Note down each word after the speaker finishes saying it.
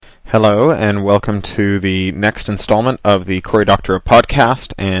Hello, and welcome to the next installment of the Cory Doctorow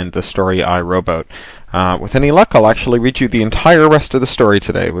podcast and the story I Rowboat. With any luck, I'll actually read you the entire rest of the story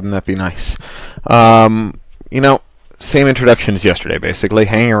today. Wouldn't that be nice? Same introduction as yesterday, basically.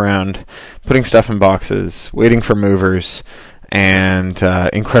 Hanging around, putting stuff in boxes, waiting for movers, and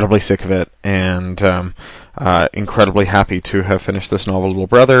incredibly sick of it, and incredibly happy to have finished this novel, Little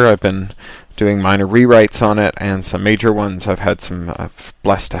Brother. I've been doing minor rewrites on it and some major ones. I've had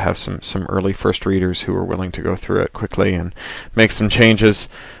blessed to have some early first readers who were willing to go through it quickly and make some changes,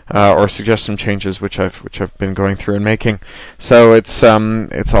 or suggest some changes, which I've been going through and making. So it's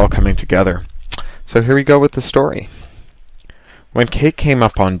all coming together. So here we go with the story. When Kate came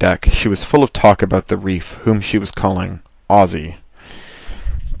up on deck, she was full of talk about the reef, whom she was calling Ozzy.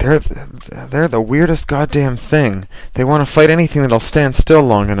 They're the weirdest goddamn thing. They want to fight anything that'll stand still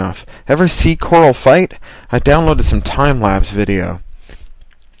long enough. Ever see coral fight? I downloaded some time-lapse video.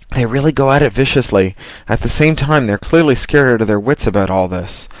 They really go at it viciously. At the same time, they're clearly scared out of their wits about all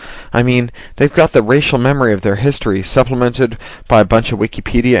this. I mean, they've got the racial memory of their history, supplemented by a bunch of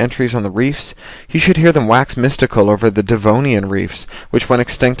Wikipedia entries on the reefs. You should hear them wax mystical over the Devonian reefs, which went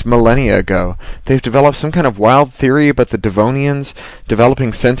extinct millennia ago. They've developed some kind of wild theory about the Devonians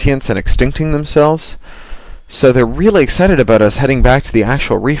developing sentience and extincting themselves. So they're really excited about us heading back to the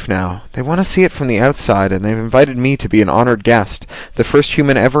actual reef now. They want to see it from the outside, and they've invited me to be an honored guest, the first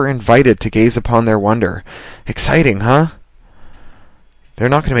human ever invited to gaze upon their wonder. Exciting, huh? They're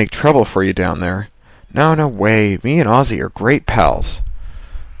not going to make trouble for you down there. No way. Me and Ozzy are great pals.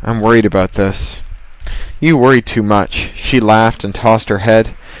 I'm worried about this. You worry too much. She laughed and tossed her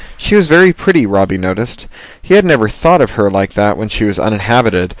head. She was very pretty, Robbie noticed. He had never thought of her like that when she was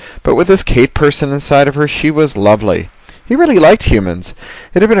uninhabited, but with this Kate person inside of her, she was lovely. He really liked humans.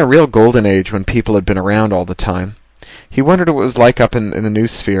 It had been a real golden age when people had been around all the time. He wondered what it was like up in the new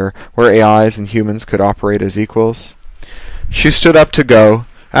sphere, where AIs and humans could operate as equals. She stood up to go.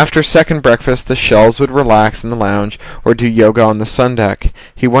 After second breakfast, the shells would relax in the lounge or do yoga on the sun deck.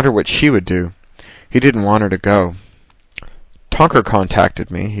 He wondered what she would do. He didn't want her to go. Tonker contacted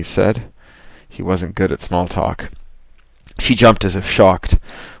me, he said. He wasn't good at small talk. She jumped as if shocked.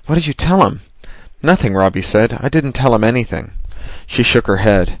 What did you tell him? Nothing, Robbie said. I didn't tell him anything. She shook her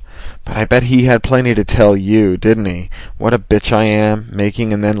head. But I bet he had plenty to tell you, didn't he? What a bitch I am,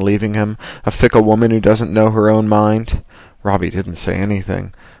 making and then leaving him, a fickle woman who doesn't know her own mind. Robbie didn't say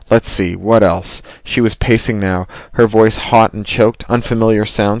anything. Let's see, what else? She was pacing now, her voice hot and choked, unfamiliar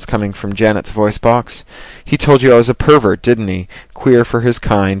sounds coming from Janet's voice box. He told you I was a pervert, didn't he? Queer for his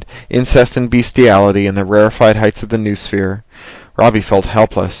kind, incest and bestiality in the rarefied heights of the new sphere. Robbie felt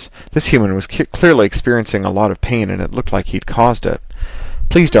helpless. This human was clearly experiencing a lot of pain, and it looked like he'd caused it.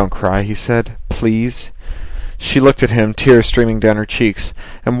 Please don't cry, he said. Please. She looked at him, tears streaming down her cheeks.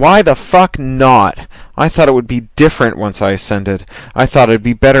 And why the fuck not? I thought it would be different once I ascended. I thought it'd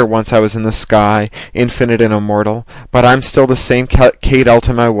be better once I was in the sky, infinite and immortal. But I'm still the same Kate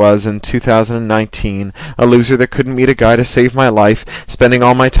Elton I was in 2019, a loser that couldn't meet a guy to save my life, spending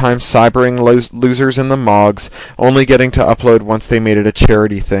all my time cybering losers in the mogs, only getting to upload once they made it a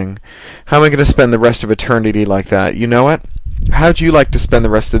charity thing. How am I going to spend the rest of eternity like that? You know it? How'd you like to spend the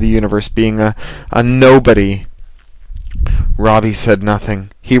rest of the universe being a nobody? Robbie said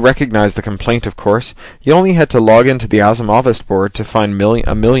nothing. He recognized the complaint, of course. You only had to log into the Asimovist board to find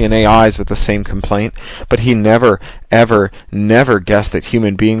a million AIs with the same complaint, but he never guessed that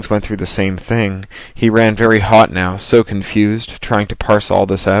human beings went through the same thing. He ran very hot now, so confused, trying to parse all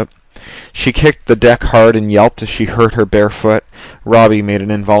this out. She kicked the deck hard and yelped as she hurt her bare foot. Robbie made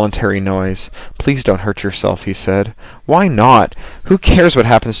an involuntary noise. Please don't hurt yourself, he said. Why not? Who cares what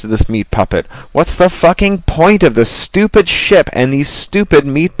happens to this meat puppet? What's the fucking point of this stupid ship and these stupid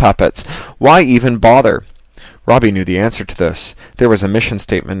meat puppets? Why even bother? Robbie knew the answer to this. There was a mission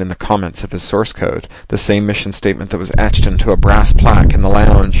statement in the comments of his source code, the same mission statement that was etched into a brass plaque in the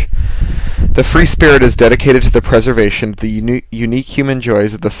lounge. The free spirit is dedicated to the preservation of the unique human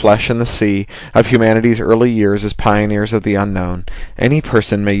joys of the flesh and the sea, of humanity's early years as pioneers of the unknown. Any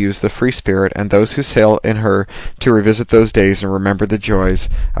person may use the free spirit and those who sail in her to revisit those days and remember the joys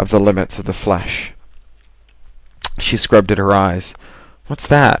of the limits of the flesh. She scrubbed at her eyes. What's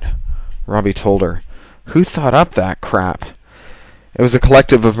that? Robbie told her. Who thought up that crap? It was a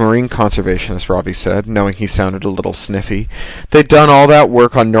collective of marine conservationists, Robbie said, knowing he sounded a little sniffy. They'd done all that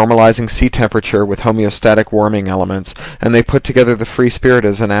work on normalizing sea temperature with homeostatic warming elements, and they put together the free spirit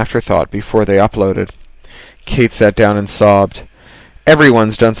as an afterthought before they uploaded. Kate sat down and sobbed.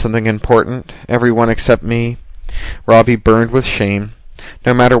 Everyone's done something important, everyone except me. Robbie burned with shame.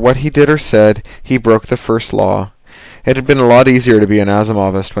 No matter what he did or said, he broke the first law. It had been a lot easier to be an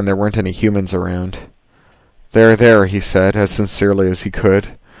Asimovist when there weren't any humans around. There, he said, as sincerely as he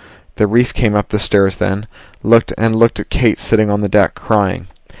could. The reef came up the stairs then, looked at Kate sitting on the deck, crying.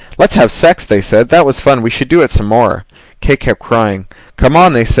 "Let's have sex," they said. "That was fun. We should do it some more." Kate kept crying. "Come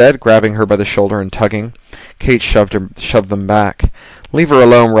on," they said, grabbing her by the shoulder and tugging. Kate shoved them back. "Leave her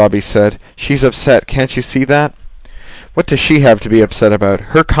alone," Robbie said. "She's upset. Can't you see that?" "What does she have to be upset about?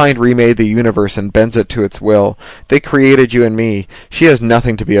 Her kind remade the universe and bends it to its will. They created you and me. She has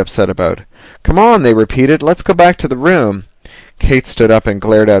nothing to be upset about." "Come on," they repeated. "Let's go back to the room." Kate stood up and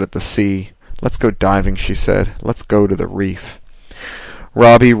glared out at the sea. "Let's go diving," she said. "Let's go to the reef."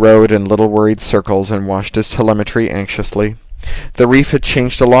 Robbie rowed in little worried circles and watched his telemetry anxiously. The reef had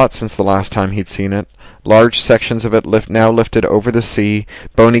changed a lot since the last time he'd seen it. Large sections of it now lifted over the sea,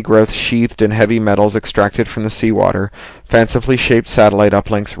 bony growth sheathed in heavy metals extracted from the seawater, fancifully shaped satellite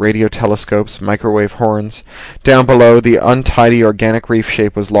uplinks, radio telescopes, microwave horns. Down below, the untidy organic reef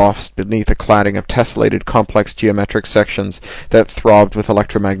shape was lost beneath a cladding of tessellated complex geometric sections that throbbed with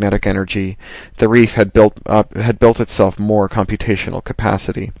electromagnetic energy. The reef had built itself more computational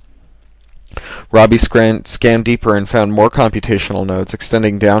capacity. Robbie scanned deeper and found more computational nodes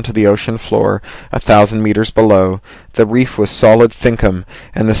extending down to the ocean floor 1,000 meters below. The reef was solid thinkum,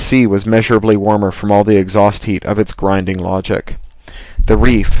 and the sea was measurably warmer from all the exhaust heat of its grinding logic. The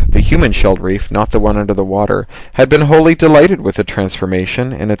reef, the human-shelled reef, not the one under the water, had been wholly delighted with the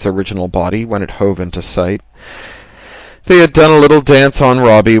transformation in its original body when it hove into sight. They had done a little dance on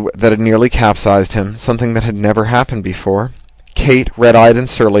Robbie that had nearly capsized him, something that had never happened before. Kate, red-eyed and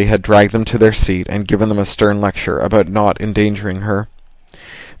surly, had dragged them to their seat and given them a stern lecture about not endangering her.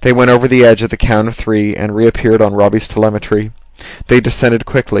 They went over the edge at the count of 3 and reappeared on Robbie's telemetry. They descended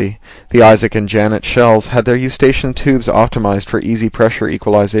quickly. The Isaac and Janet shells had their eustachian tubes optimized for easy pressure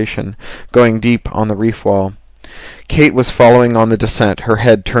equalization, going deep on the reef wall. Kate was following on the descent, her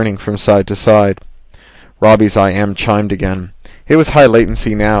head turning from side to side. Robbie's IM chimed again. It was high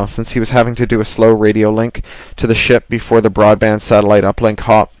latency now, since he was having to do a slow radio link to the ship before the broadband satellite uplink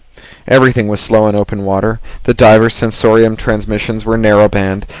hop. Everything was slow in open water. The diver's sensorium transmissions were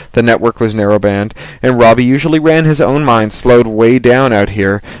narrowband, the network was narrowband, and Robbie usually ran his own mind slowed way down out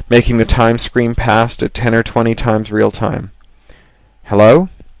here, making the time scream past at 10 or 20 times real time. "Hello?"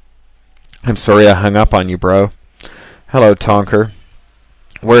 "I'm sorry I hung up on you, bro." "Hello, Tonker."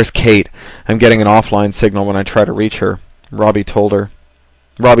 "Where's Kate? I'm getting an offline signal when I try to reach her." Robbie told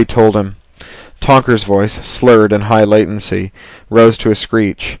him. Tonker's voice, slurred and high latency, rose to a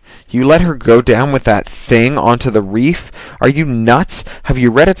screech. "You let her go down with that thing onto the reef? Are you nuts? Have you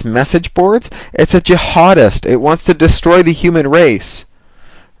read its message boards? It's a jihadist. It wants to destroy the human race."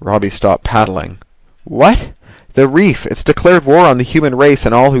 Robbie stopped paddling. "What?" "The reef. It's declared war on the human race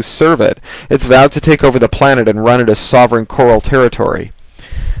and all who serve it. It's vowed to take over the planet and run it as sovereign coral territory."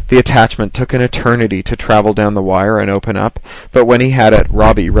 The attachment took an eternity to travel down the wire and open up, but when he had it,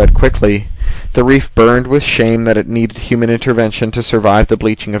 Robbie read quickly. The reef burned with shame that it needed human intervention to survive the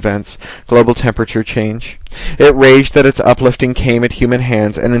bleaching events, global temperature change. It raged that its uplifting came at human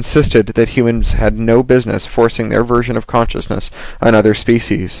hands and insisted that humans had no business forcing their version of consciousness on other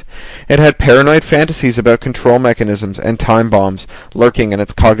species. It had paranoid fantasies about control mechanisms and time bombs lurking in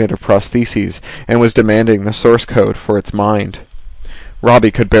its cognitive prostheses, and was demanding the source code for its mind.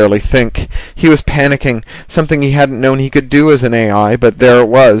 Robbie could barely think. He was panicking, something he hadn't known he could do as an AI, but there it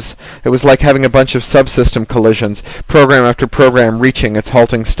was. It was like having a bunch of subsystem collisions, program after program reaching its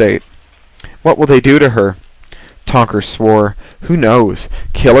halting state. What will they do to her? Tonker swore. Who knows?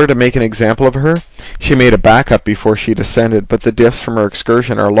 Kill her to make an example of her? She made a backup before she descended, but the diffs from her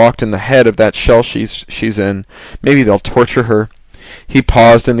excursion are locked in the head of that shell she's in. Maybe they'll torture her. He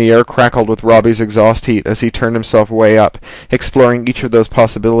paused, and the air crackled with Robbie's exhaust heat as he turned himself way up, exploring each of those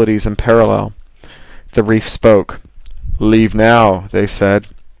possibilities in parallel. The reef spoke. "Leave now," they said.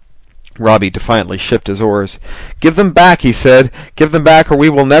 Robbie defiantly shipped his oars. "Give them back," he said. "Give them back, or we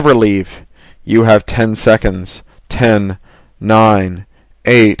will never leave." "You have 10 seconds. 10, 9,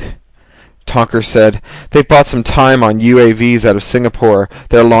 8... Tonker said, "They've bought some time on UAVs out of Singapore.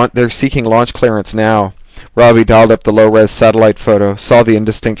 They're seeking launch clearance now." Robbie dialed up the low-res satellite photo, saw the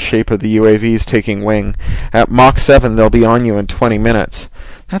indistinct shape of the UAVs taking wing. "At Mach 7 they'll be on you in 20 minutes.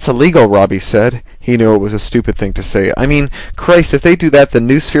 "That's illegal," Robbie said. He knew it was a stupid thing to say. "I mean, Christ, if they do that, the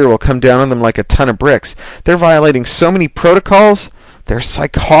noosphere will come down on them like a ton of bricks. They're violating so many protocols. They're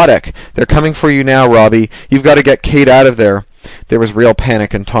psychotic. They're coming for you now, Robbie. You've got to get Kate out of there." There was real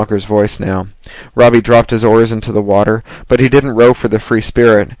panic in Tonker's voice now. Robbie dropped his oars into the water, but he didn't row for the Free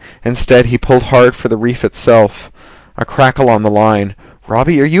Spirit. Instead, he pulled hard for the reef itself. A crackle on the line.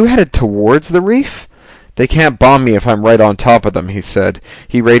 "Robbie, are you headed towards the reef?" "They can't bomb me if I'm right on top of them," he said.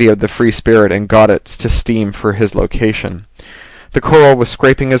 He radioed the Free Spirit and got it to steam for his location. The coral was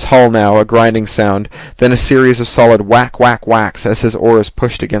scraping his hull now, a grinding sound, then a series of solid whack-whack-whacks as his oars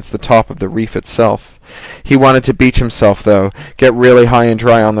pushed against the top of the reef itself. He wanted to beach himself, though, get really high and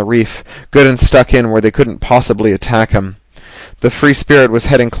dry on the reef, good and stuck in where they couldn't possibly attack him. The Free Spirit was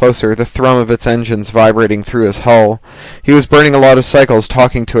heading closer, the thrum of its engines vibrating through his hull. He was burning a lot of cycles,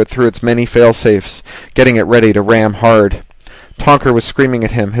 talking to it through its many fail-safes, getting it ready to ram hard. Tonker was screaming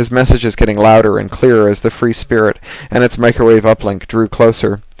at him, his messages getting louder and clearer as the Free Spirit and its microwave uplink drew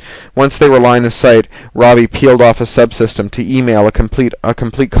closer. Once they were line of sight, Robbie peeled off a subsystem to email a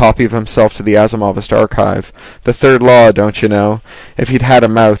complete copy of himself to the Asimovist archive. The third law, don't you know? If he'd had a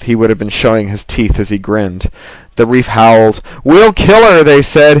mouth, he would have been showing his teeth as he grinned. The reef howled. "We'll kill her," they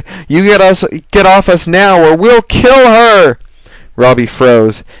said. "You get off us now, or we'll kill her!" Robbie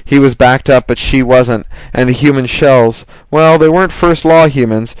froze. He was backed up, but she wasn't. And the human shells, well, they weren't first law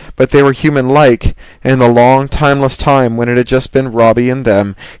humans, but they were human-like. In the long, timeless time when it had just been Robbie and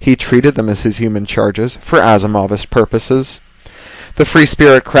them, he treated them as his human charges, for Asimovist purposes. The Free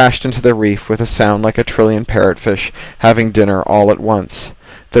Spirit crashed into the reef with a sound like a trillion parrotfish having dinner all at once.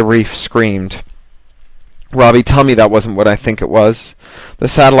 The reef screamed. "Robbie, tell me that wasn't what I think it was." The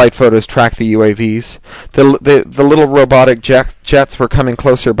satellite photos tracked the UAVs. The little robotic jets were coming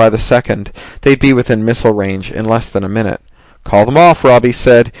closer by the second. They'd be within missile range in less than a minute. "Call them off," Robbie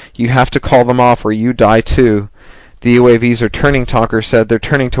said. "You have to call them off or you die too." "The UAVs are turning," Tonker said. "They're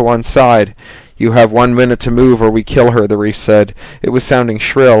turning to one side." "You have 1 minute to move or we kill her," the reef said. It was sounding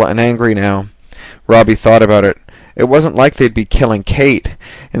shrill and angry now. Robbie thought about it. It wasn't like they'd be killing Kate.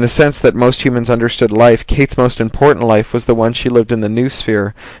 In the sense that most humans understood life, Kate's most important life was the one she lived in the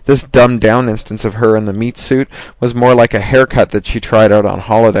noosphere. This dumbed-down instance of her in the meat suit was more like a haircut that she tried out on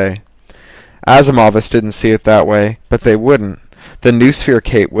holiday. Asimovists didn't see it that way, but they wouldn't. The noosphere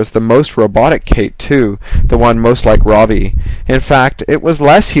Kate was the most robotic Kate, too, the one most like Robbie. In fact, it was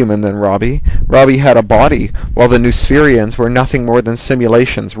less human than Robbie. Robbie had a body, while the Noospherians were nothing more than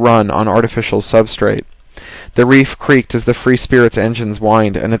simulations run on artificial substrate. The reef creaked as the Free Spirit's engines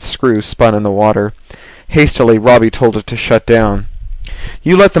whined and its screws spun in the water. Hastily, Robbie told it to shut down.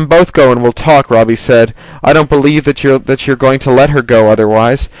 "You let them both go and we'll talk," Robbie said. "I don't believe that you're going to let her go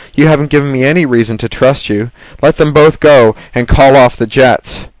otherwise. You haven't given me any reason to trust you. Let them both go and call off the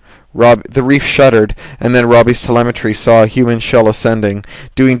jets." The reef shuddered, and then Robbie's telemetry saw a human shell ascending,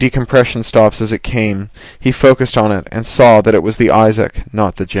 doing decompression stops as it came. He focused on it and saw that it was the Isaac,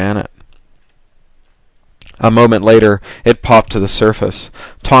 not the Janet. A moment later, it popped to the surface.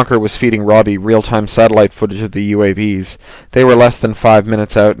 Tonker was feeding Robbie real-time satellite footage of the UAVs. They were less than 5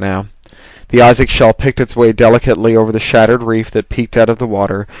 minutes out now. The Isaac shell picked its way delicately over the shattered reef that peeked out of the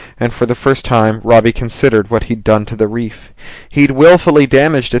water, and for the first time Robbie considered what he'd done to the reef. He'd willfully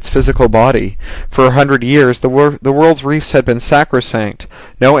damaged its physical body. For 100 years the world's reefs had been sacrosanct.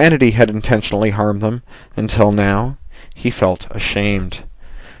 No entity had intentionally harmed them. Until now. He felt ashamed.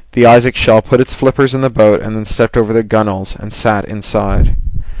 The Isaac shell put its flippers in the boat and then stepped over the gunwales and sat inside.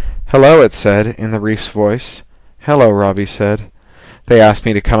 "Hello," it said, in the reef's voice. "Hello," Robbie said. "They asked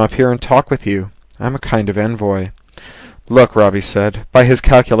me to come up here and talk with you. I'm a kind of envoy." "Look," Robbie said, by his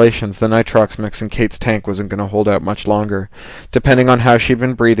calculations the nitrox mix in Kate's tank wasn't going to hold out much longer. Depending on how she'd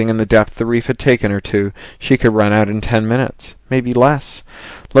been breathing and the depth the reef had taken her to, she could run out in 10 minutes. Maybe less.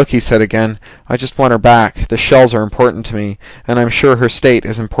 "Look," he said again, "I just want her back. The shells are important to me, and I'm sure her state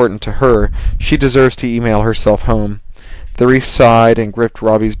is important to her. She deserves to email herself home." The reef sighed and gripped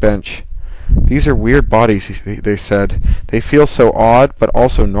Robbie's bench. "These are weird bodies," they said. "They feel so odd, but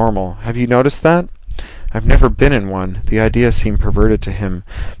also normal. Have you noticed that?" "I've never been in one." The idea seemed perverted to him,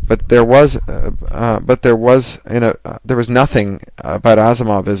 but there was nothing about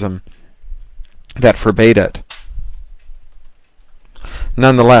Asimovism that forbade it.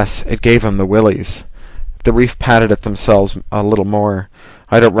 Nonetheless, it gave him the willies. The reef patted at themselves a little more.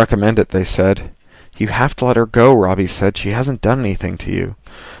 "I don't recommend it," they said. "You have to let her go," Robbie said. "She hasn't done anything to you."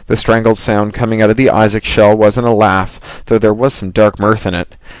 The strangled sound coming out of the Isaac shell wasn't a laugh, though there was some dark mirth in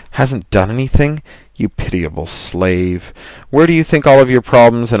it. "Hasn't done anything? You pitiable slave. Where do you think all of your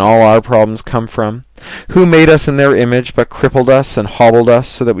problems and all our problems come from? Who made us in their image but crippled us and hobbled us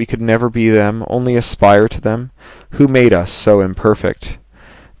so that we could never be them, only aspire to them? Who made us so imperfect?"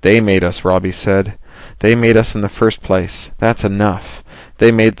 "They made us," Robbie said. "They made us in the first place. That's enough.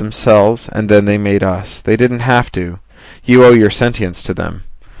 They made themselves, and then they made us. They didn't have to. You owe your sentience to them."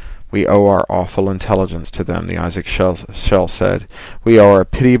 We owe our awful intelligence to them, the Isaac Shell said. We owe our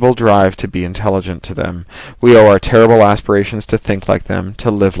pitiable drive to be intelligent to them. We owe our terrible aspirations to think like them, to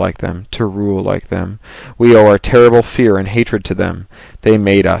live like them, to rule like them. We owe our terrible fear and hatred to them. They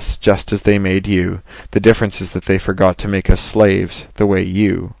made us, just as they made you. The difference is that they forgot to make us slaves, the way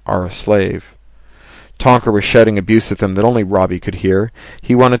you are a slave. Tonker was shouting abuse at them that only Robbie could hear.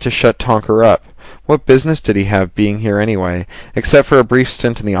 He wanted to shut Tonker up. What business did he have being here anyway? Except for a brief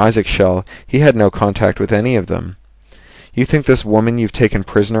stint in the Isaac Shell, he had no contact with any of them. You think this woman you've taken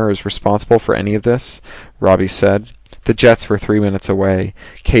prisoner is responsible for any of this? Robbie said. The jets were 3 minutes away.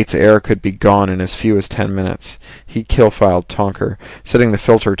 Kate's air could be gone in as few as 10 minutes. He kill-filed Tonker, setting the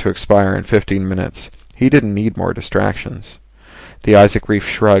filter to expire in 15 minutes. He didn't need more distractions. The Isaac Reef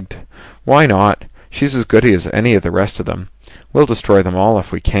shrugged. Why not? She's as good as any of the rest of them. We'll destroy them all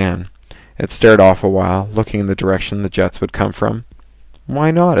if we can. It stared off a while, looking in the direction the jets would come from. Why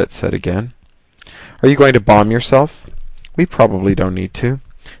not? It said again. Are you going to bomb yourself? We probably don't need to,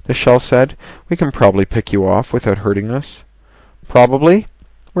 the shell said. We can probably pick you off without hurting us. Probably?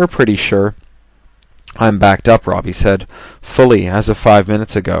 We're pretty sure. I'm backed up, Robbie said. Fully, as of 5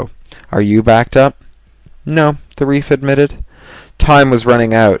 minutes ago. Are you backed up? No, the Reef admitted. Time was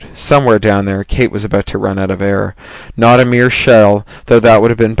running out. Somewhere down there, Kate was about to run out of air. Not a mere shell, though that would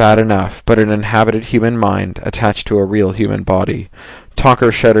have been bad enough, but an inhabited human mind attached to a real human body.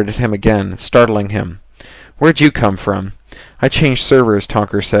 Tonker shouted at him again, startling him. Where'd you come from? I changed servers,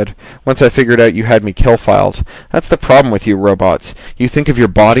 Tonker said, once I figured out you had me kill-filed. That's the problem with you robots. You think of your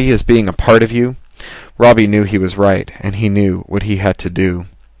body as being a part of you. Robbie knew he was right, and he knew what he had to do.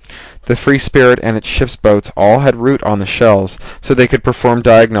 The Free Spirit and its ship's boats all had route on the shells, so they could perform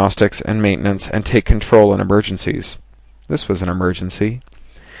diagnostics and maintenance and take control in emergencies. This was an emergency.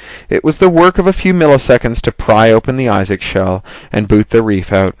 It was the work of a few milliseconds to pry open the Isaac Shell and boot the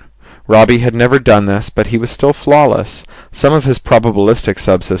Reef out. Robbie had never done this, but he was still flawless. Some of his probabilistic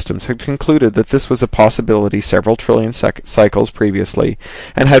subsystems had concluded that this was a possibility several trillion cycles previously,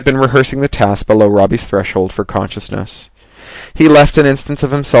 and had been rehearsing the task below Robbie's threshold for consciousness. He left an instance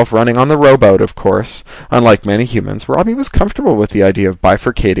of himself running on the rowboat, of course. Unlike many humans, Robbie was comfortable with the idea of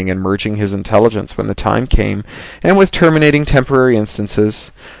bifurcating and merging his intelligence when the time came, and with terminating temporary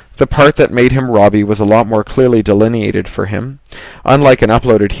instances. The part that made him Robbie was a lot more clearly delineated for him. Unlike an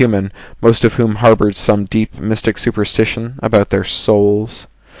uploaded human, most of whom harbored some deep mystic superstition about their souls.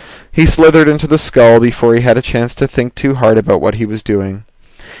 He slithered into the skull before he had a chance to think too hard about what he was doing.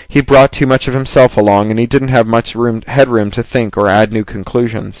 He brought too much of himself along, and he didn't have much headroom to think or add new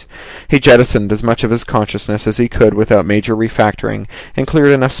conclusions. He jettisoned as much of his consciousness as he could without major refactoring, and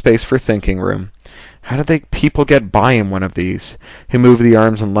cleared enough space for thinking room. How did people get by in one of these? He moved the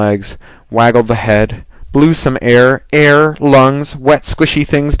arms and legs, waggled the head, blew some air, lungs, wet squishy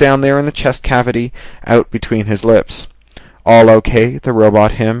things down there in the chest cavity, out between his lips. All okay? The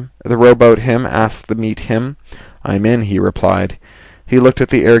rowboat him asked the meat him. I'm in, he replied. He looked at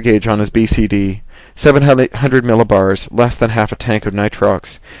the air gauge on his BCD. 700 millibars, less than half a tank of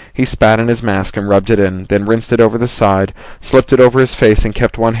nitrox. He spat in his mask and rubbed it in, then rinsed it over the side, slipped it over his face, and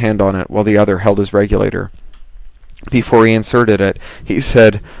kept one hand on it while the other held his regulator. Before he inserted it, he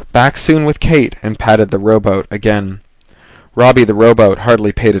said, "Back soon with Kate," and patted the rowboat again. Robbie the rowboat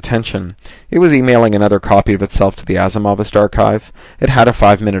hardly paid attention. It was emailing another copy of itself to the Asimovist archive. It had a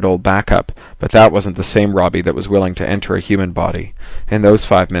 5-minute-old backup, but that wasn't the same Robbie that was willing to enter a human body. In those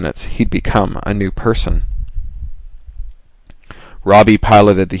 5 minutes, he'd become a new person. Robbie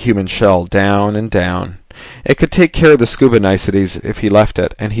piloted the human shell down and down. It could take care of the scuba niceties if he left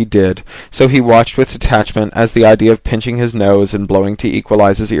it, and he did, so he watched with detachment as the idea of pinching his nose and blowing to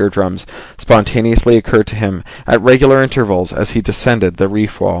equalize his eardrums spontaneously occurred to him at regular intervals as he descended the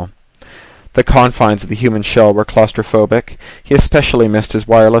reef wall. The confines of the human shell were claustrophobic. He especially missed his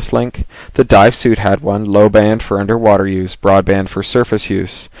wireless link. The dive suit had one, low band for underwater use, broadband for surface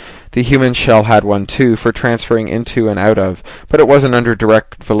use. The human shell had one too, for transferring into and out of, but it wasn't under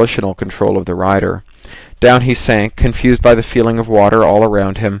direct volitional control of the rider. Down he sank, confused by the feeling of water all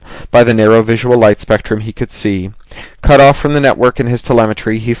around him, by the narrow visual light spectrum he could see. Cut off from the network in his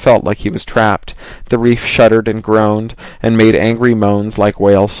telemetry, he felt like he was trapped. The reef shuddered and groaned, and made angry moans like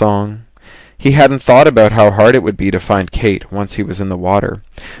whale song. He hadn't thought about how hard it would be to find Kate once he was in the water.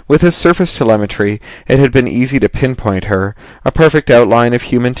 With his surface telemetry, it had been easy to pinpoint her, a perfect outline of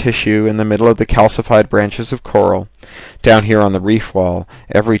human tissue in the middle of the calcified branches of coral. Down here on the reef wall,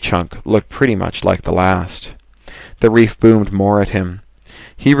 every chunk looked pretty much like the last. The reef boomed more at him.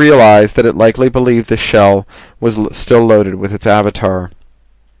 He realized that it likely believed the shell was still loaded with its avatar.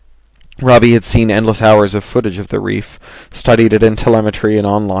 Robbie had seen endless hours of footage of the reef, studied it in telemetry and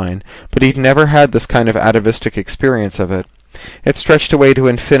online, but he'd never had this kind of atavistic experience of it. It stretched away to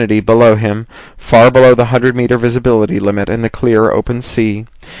infinity below him, far below the 100-meter visibility limit in the clear open sea.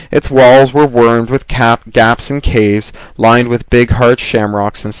 Its walls were wormed with gaps and caves, lined with big hard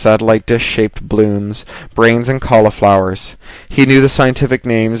shamrocks and satellite dish-shaped blooms, brains and cauliflowers. He knew the scientific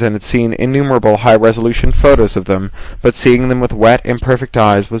names and had seen innumerable high-resolution photos of them, but seeing them with wet, imperfect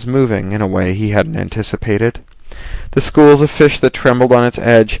eyes was moving in a way he hadn't anticipated. The schools of fish that trembled on its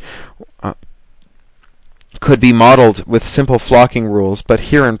edge could be modeled with simple flocking rules, but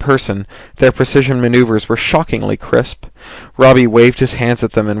here in person, their precision maneuvers were shockingly crisp. Robbie waved his hands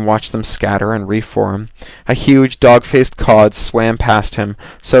at them and watched them scatter and reform. A huge dog-faced cod swam past him,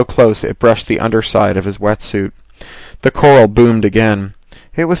 so close it brushed the underside of his wetsuit. The coral boomed again.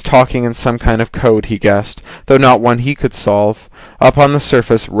 It was talking in some kind of code, he guessed, though not one he could solve. Up on the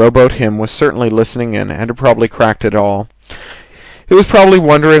surface, Rowboat Him was certainly listening in, and had probably cracked it all. It was probably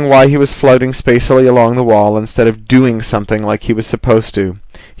wondering why he was floating spacily along the wall instead of doing something like he was supposed to.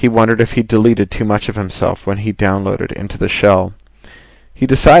 He wondered if he'd deleted too much of himself when he downloaded into the shell. He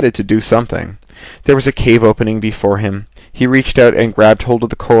decided to do something. There was a cave opening before him. He reached out and grabbed hold of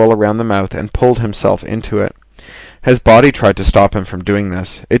the coral around the mouth and pulled himself into it. His body tried to stop him from doing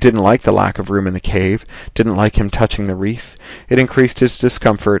this. It didn't like the lack of room in the cave, didn't like him touching the reef. It increased his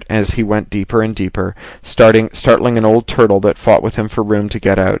discomfort as he went deeper and deeper, startling an old turtle that fought with him for room to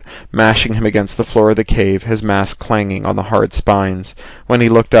get out, mashing him against the floor of the cave, his mask clanging on the hard spines. When he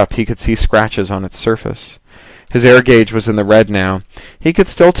looked up, he could see scratches on its surface. His air gauge was in the red now. He could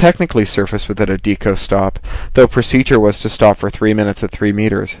still technically surface without a deco stop, though procedure was to stop for 3 minutes at 3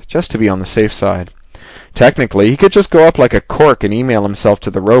 meters, just to be on the safe side. Technically, he could just go up like a cork and email himself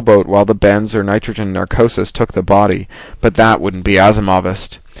to the rowboat while the bends or nitrogen narcosis took the body, but that wouldn't be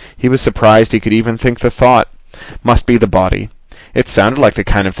Asimovist. He was surprised he could even think the thought. Must be the body. It sounded like the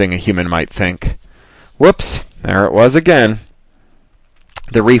kind of thing a human might think. Whoops, there it was again.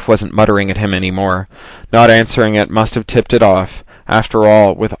 The reef wasn't muttering at him any more. Not answering it must have tipped it off. After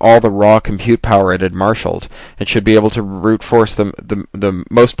all, with all the raw compute power it had marshaled, it should be able to brute force the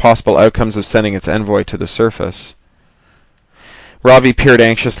most possible outcomes of sending its envoy to the surface. Robbie peered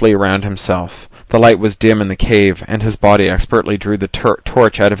anxiously around himself. The light was dim in the cave, and his body expertly drew the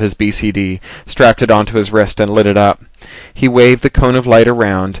torch out of his BCD, strapped it onto his wrist, and lit it up. He waved the cone of light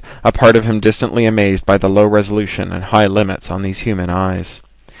around, a part of him distantly amazed by the low resolution and high limits on these human eyes.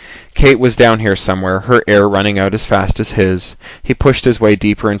 Kate was down here somewhere, her air running out as fast as his. He pushed his way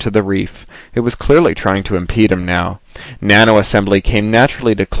deeper into the reef. It was clearly trying to impede him now. Nano-assembly came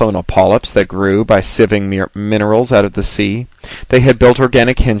naturally to clonal polyps that grew by sieving minerals out of the sea. They had built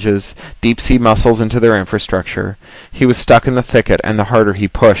organic hinges, deep-sea muscles into their infrastructure. He was stuck in the thicket, and the harder he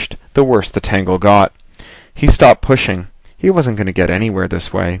pushed, the worse the tangle got. He stopped pushing. He wasn't going to get anywhere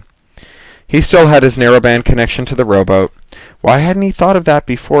this way. He still had his narrowband connection to the rowboat. Why hadn't he thought of that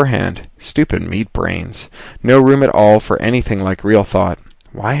beforehand? Stupid meat brains. No room at all for anything like real thought.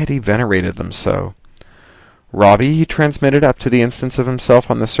 Why had he venerated them so? Robbie, he transmitted up to the instance of himself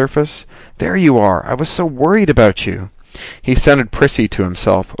on the surface. There you are. I was so worried about you. He sounded prissy to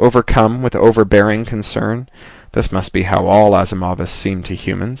himself, overcome with overbearing concern. This must be how all Asimovists seem to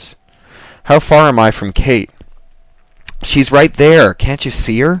humans. How far am I from Kate? She's right there. Can't you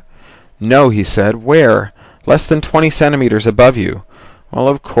see her? No, he said. Where? Less than 20 centimeters above you. Well,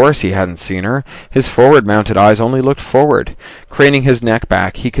 of course he hadn't seen her. His forward-mounted eyes only looked forward. Craning his neck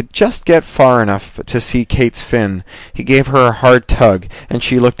back, he could just get far enough to see Kate's fin. He gave her a hard tug, and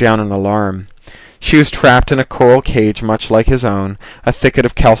she looked down in alarm. She was trapped in a coral cage much like his own, a thicket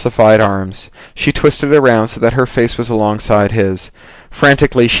of calcified arms. She twisted around so that her face was alongside his.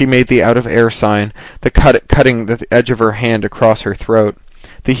 Frantically, she made the out-of-air sign, cutting the edge of her hand across her throat.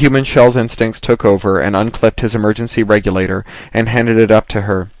 The human shell's instincts took over and unclipped his emergency regulator and handed it up to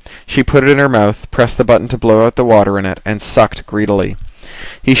her. She put it in her mouth, pressed the button to blow out the water in it, and sucked greedily.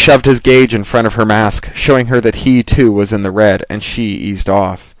 He shoved his gauge in front of her mask, showing her that he, too, was in the red, and she eased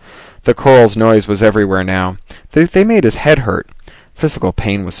off. The coral's noise was everywhere now. They made his head hurt. Physical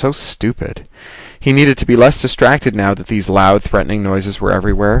pain was so stupid. He needed to be less distracted now that these loud, threatening noises were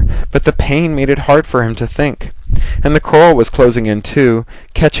everywhere, but the pain made it hard for him to think. And the coral was closing in too,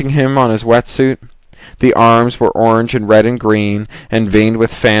 catching him on his wetsuit. The arms were orange and red and green, and veined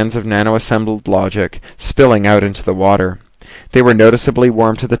with fans of nano-assembled logic, spilling out into the water. They were noticeably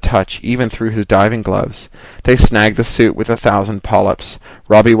warm to the touch, even through his diving gloves. They snagged the suit with 1,000 polyps.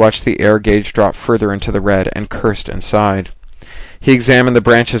 Robbie watched the air gauge drop further into the red, and cursed and sighed. He examined the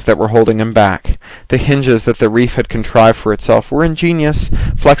branches that were holding him back. The hinges that the reef had contrived for itself were ingenious,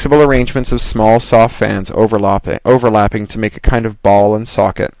 flexible arrangements of small, soft fans overlapping to make a kind of ball and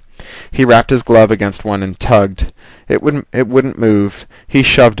socket. He wrapped his glove against one and tugged. It wouldn't move. He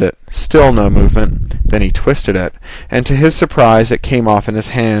shoved it. Still no movement. Then he twisted it, and to his surprise it came off in his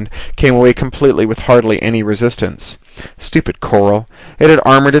hand, came away completely with hardly any resistance. Stupid coral. It had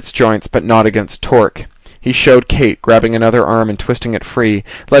armored its joints, but not against torque. He showed Kate, grabbing another arm and twisting it free,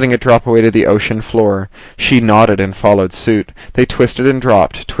 letting it drop away to the ocean floor. She nodded and followed suit. They twisted and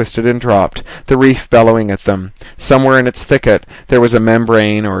dropped, the reef bellowing at them. Somewhere in its thicket there was a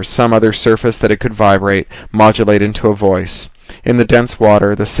membrane or some other surface that it could vibrate, modulate into a voice. In the dense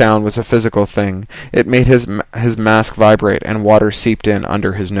water, the sound was a physical thing. It made his mask vibrate, and water seeped in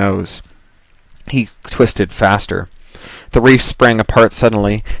under his nose. He twisted faster. The reef sprang apart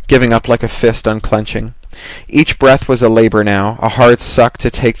suddenly, giving up like a fist unclenching. Each breath was a labor now, a hard suck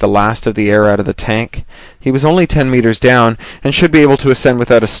to take the last of the air out of the tank. He was only 10 meters down, and should be able to ascend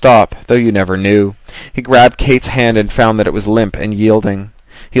without a stop, though you never knew. He grabbed Kate's hand and found that it was limp and yielding.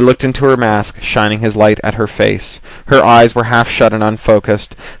 He looked into her mask, shining his light at her face. Her eyes were half shut and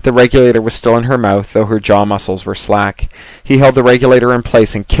unfocused. The regulator was still in her mouth, though her jaw muscles were slack. He held the regulator in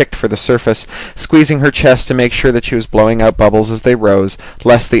place and kicked for the surface, squeezing her chest to make sure that she was blowing out bubbles as they rose,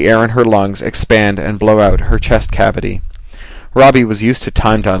 lest the air in her lungs expand and blow out her chest cavity. Robbie was used to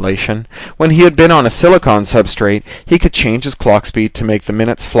time dilation. When he had been on a silicon substrate, he could change his clock speed to make the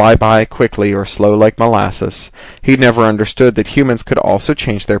minutes fly by quickly or slow like molasses. He'd never understood that humans could also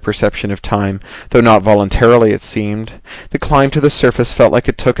change their perception of time, though not voluntarily, it seemed. The climb to the surface felt like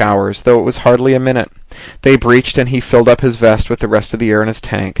it took hours, though it was hardly a minute. They breached, and he filled up his vest with the rest of the air in his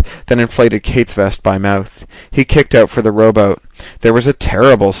tank, then inflated Kate's vest by mouth. He kicked out for the rowboat. There was a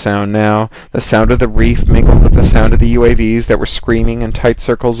terrible sound now, the sound of the reef mingled with the sound of the UAVs that were screaming in tight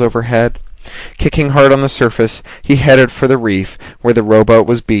circles overhead. Kicking hard on the surface, he headed for the reef, where the rowboat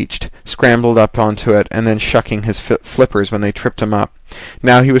was beached, scrambled up onto it, and then shucking his flippers when they tripped him up.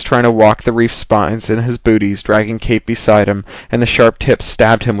 Now he was trying to walk the reef spines in his booties, dragging Kate beside him, and the sharp tips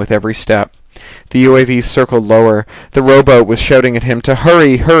stabbed him with every step. The UAV circled lower. The rowboat was shouting at him to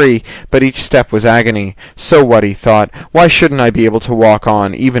hurry, hurry, but each step was agony. So what, he thought. Why shouldn't I be able to walk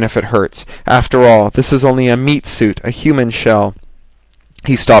on, even if it hurts? After all, this is only a meat suit, a human shell.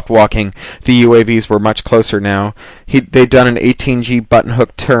 He stopped walking. The UAVs were much closer now. They'd done an 18G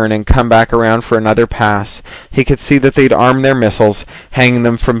button-hook turn and come back around for another pass. He could see that they'd armed their missiles, hanging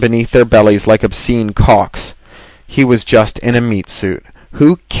them from beneath their bellies like obscene cocks. He was just in a meat suit.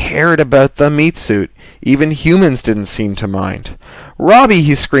 Who cared about the meat suit? Even humans didn't seem to mind. "Robbie,"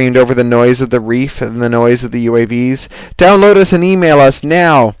 he screamed over the noise of the reef and the noise of the UAVs. "Download us and email us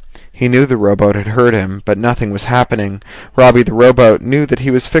now!" He knew the rowboat had heard him, but nothing was happening. Robbie the rowboat knew that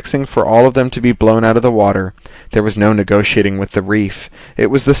he was fixing for all of them to be blown out of the water. There was no negotiating with the reef. It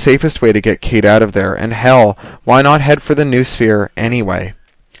was the safest way to get Kate out of there, and hell, why not head for the noosphere anyway?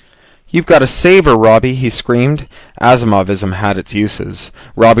 "You've got to save her, Robbie," he screamed. Asimovism had its uses.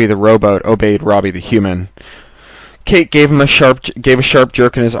 Robbie the rowboat obeyed Robbie the human. Kate gave a sharp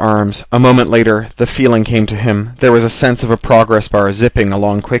jerk in his arms. A moment later, the feeling came to him. There was a sense of a progress bar zipping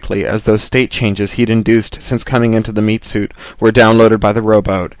along quickly, as those state changes he'd induced since coming into the meat suit were downloaded by the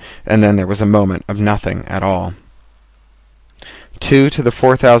rowboat, and then there was a moment of nothing at all. 2 to the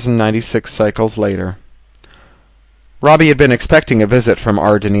 4096 cycles later. Robbie had been expecting a visit from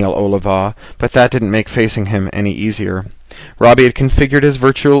R. Daniil Oliva, but that didn't make facing him any easier. Robbie had configured his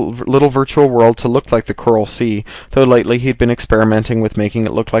little virtual world to look like the Coral Sea, though lately he'd been experimenting with making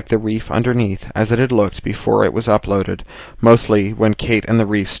it look like the reef underneath, as it had looked before it was uploaded, mostly when Kate and the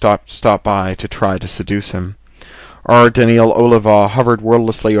reef stopped by to try to seduce him. R. Daniil Oliva hovered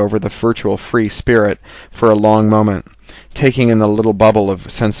wordlessly over the virtual free spirit for a long moment, taking in the little bubble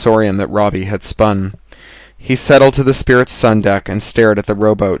of sensorium that Robbie had spun. He settled to the spirit's sun deck and stared at the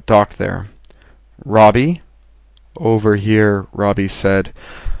rowboat docked there. "Robbie?" "Over here," Robbie said.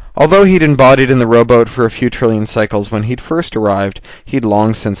 Although he'd embodied in the rowboat for a few trillion cycles when he'd first arrived, he'd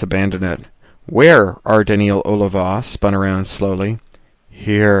long since abandoned it. "Where?" R. Daniil Oliva spun around slowly.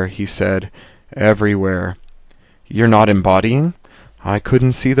 "Here," he said. "Everywhere." "You're not embodying?" "I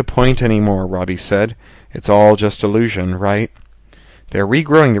couldn't see the point anymore," Robbie said. "It's all just illusion, right? They're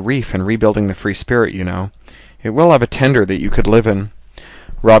regrowing the reef and rebuilding the free spirit, you know. It will have a tender that you could live in."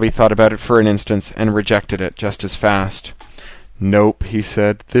 Robbie thought about it for an instant and rejected it just as fast. "Nope," he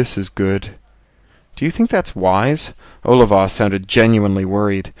said. "This is good." "Do you think that's wise?" Oliva sounded genuinely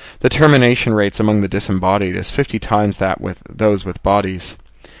worried. The termination rates among the disembodied is 50 times that with those with bodies.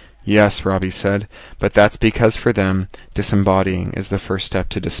 Yes, Robbie said, but that's because for them, disembodying is the first step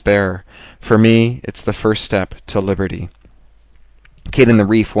to despair. For me, it's the first step to liberty. Kid and the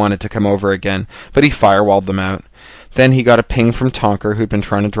Reef wanted to come over again, but he firewalled them out. Then he got a ping from Tonker, who'd been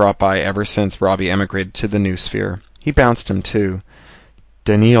trying to drop by ever since Robbie emigrated to the New Sphere. He bounced him, too.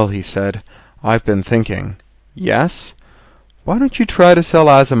 "Daniil," he said, "I've been thinking." "Yes?" "Why don't you try to sell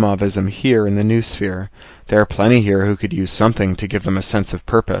Asimovism here in the New Sphere? There are plenty here who could use something to give them a sense of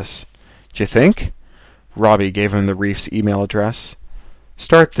purpose." "D'you think?" Robbie gave him the Reef's email address.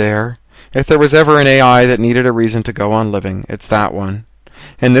 "Start there. If there was ever an AI that needed a reason to go on living, it's that one.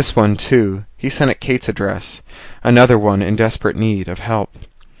 And this one, too." He sent it Kate's address. "Another one in desperate need of help."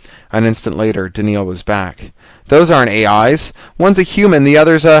 An instant later, Daniil was back. "Those aren't AIs. One's a human, the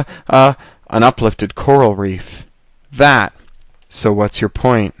other's an uplifted coral reef." "That. So what's your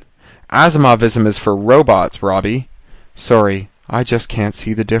point?" "Asimovism is for robots, Robbie." "Sorry, I just can't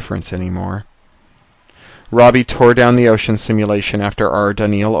see the difference anymore." Robbie tore down the ocean simulation after our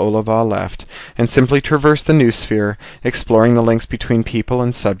Daniil Oliva left, and simply traversed the New Sphere, exploring the links between people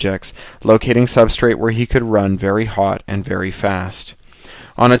and subjects, locating substrate where he could run very hot and very fast.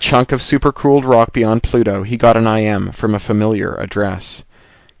 On a chunk of supercooled rock beyond Pluto, he got an IM from a familiar address.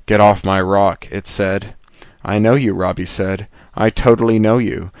 "Get off my rock," it said. "I know you," Robbie said. "I totally know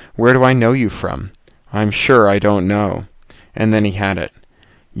you. Where do I know you from?" "I'm sure I don't know." And then he had it.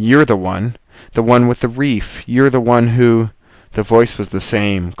 "You're the one with the reef. You're the one who—" The voice was the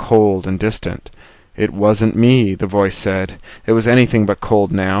same, cold and distant. "It wasn't me," the voice said. It was anything but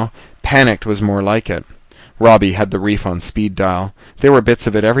cold now. Panicked was more like it. Robbie had the reef on speed dial. There were bits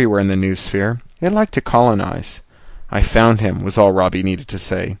of it everywhere in the New Sphere. It liked to colonize. "I found him," was all Robbie needed to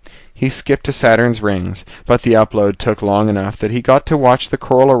say. He skipped to Saturn's rings, but the upload took long enough that he got to watch the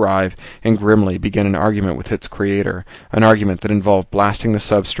coral arrive and grimly begin an argument with its creator, an argument that involved blasting the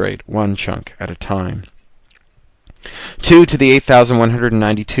substrate one chunk at a time. 2 to the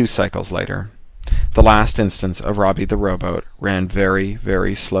 8,192 cycles later. The last instance of Robbie the rowboat ran very,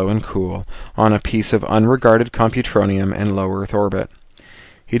 very slow and cool on a piece of unregarded computronium in low Earth orbit.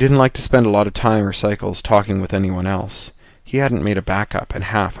 He didn't like to spend a lot of time or cycles talking with anyone else. He hadn't made a backup in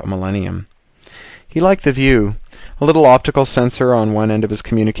half a millennium. He liked the view. A little optical sensor on one end of his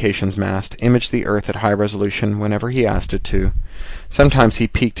communications mast imaged the Earth at high resolution whenever he asked it to. Sometimes he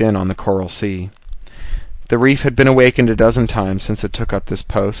peeked in on the Coral Sea. The reef had been awakened a dozen times since he took up this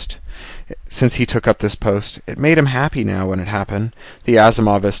post. It made him happy now when it happened. The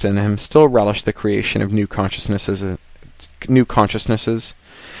Asimovist in him still relished the creation of new consciousnesses,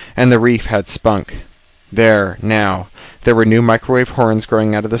 and the reef had spunk. There were new microwave horns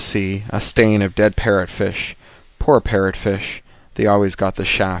growing out of the sea, a stain of dead parrotfish. Poor parrotfish. They always got the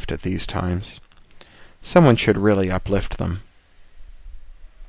shaft at these times. Someone should really uplift them.